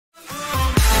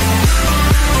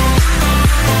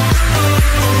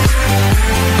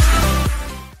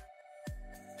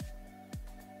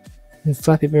And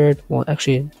Flappy Bird, well,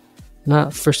 actually,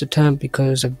 not first attempt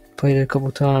because I've played it a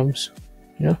couple times,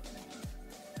 you know?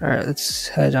 Alright, let's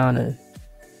head on in.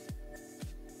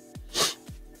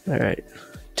 Alright,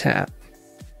 tap.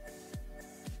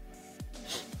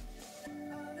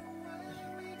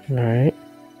 Alright.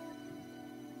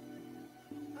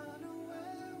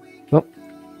 Well,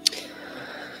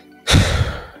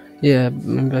 yeah,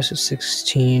 my best is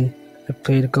 16. I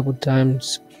played a couple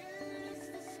times.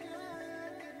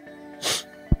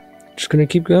 Just gonna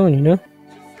keep going, you know?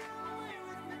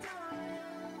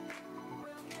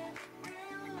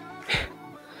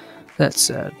 That's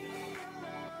sad.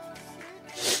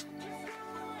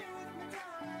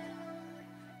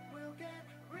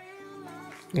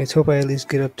 Let's hope I at least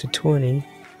get up to 20.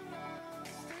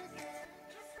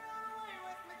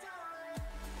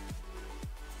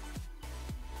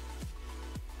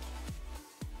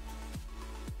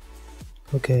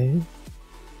 Okay.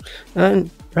 And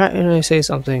right when I say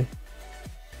something.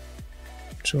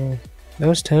 So, that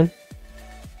was 10.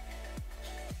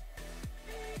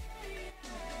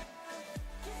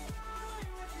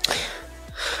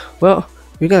 Well,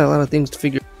 we got a lot of things to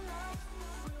figure.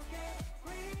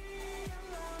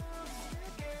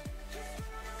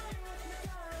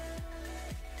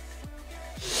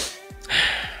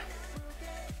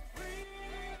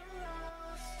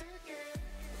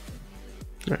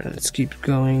 Alright, let's keep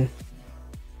going.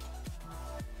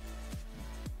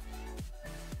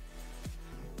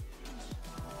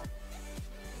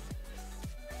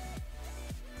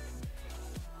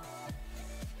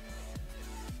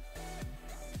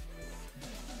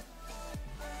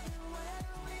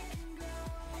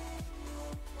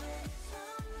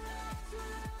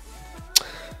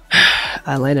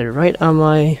 I landed right on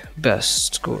my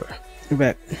best score. We're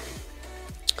back.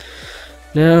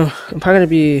 Now, I'm probably gonna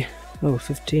be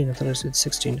 15. I thought I said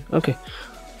 16. Okay.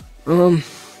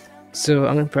 So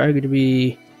I'm probably gonna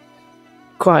be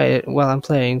quiet while I'm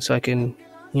playing so I can,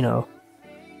 you know,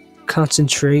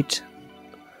 concentrate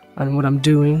on what I'm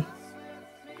doing.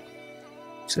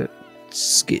 So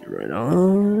let's get right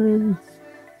on.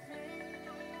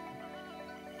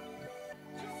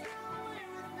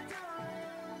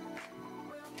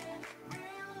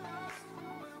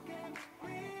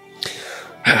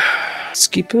 Let's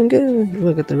keep on going.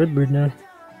 Look at the red bird now.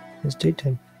 It's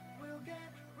daytime.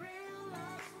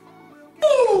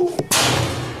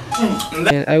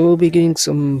 And I will be getting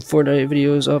some Fortnite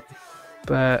videos up,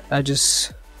 but I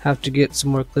just have to get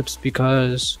some more clips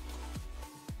because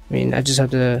I mean I just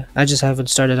haven't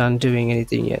started on doing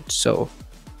anything yet, so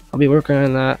I'll be working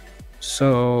on that.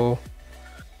 So,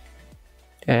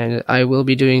 and I will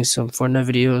be doing some Fortnite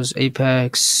videos,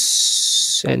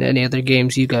 Apex, and any other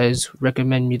games you guys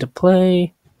recommend me to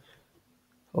play,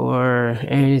 or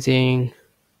anything,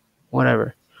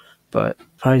 whatever. But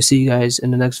probably see you guys in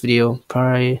the next video,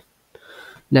 probably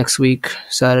next week,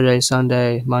 Saturday,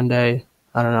 Sunday, Monday,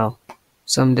 I don't know,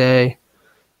 someday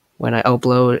when I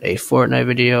upload a Fortnite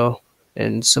video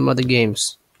and some other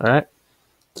games. Alright?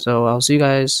 So I'll see you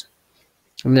guys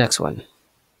in the next one.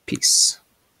 Peace.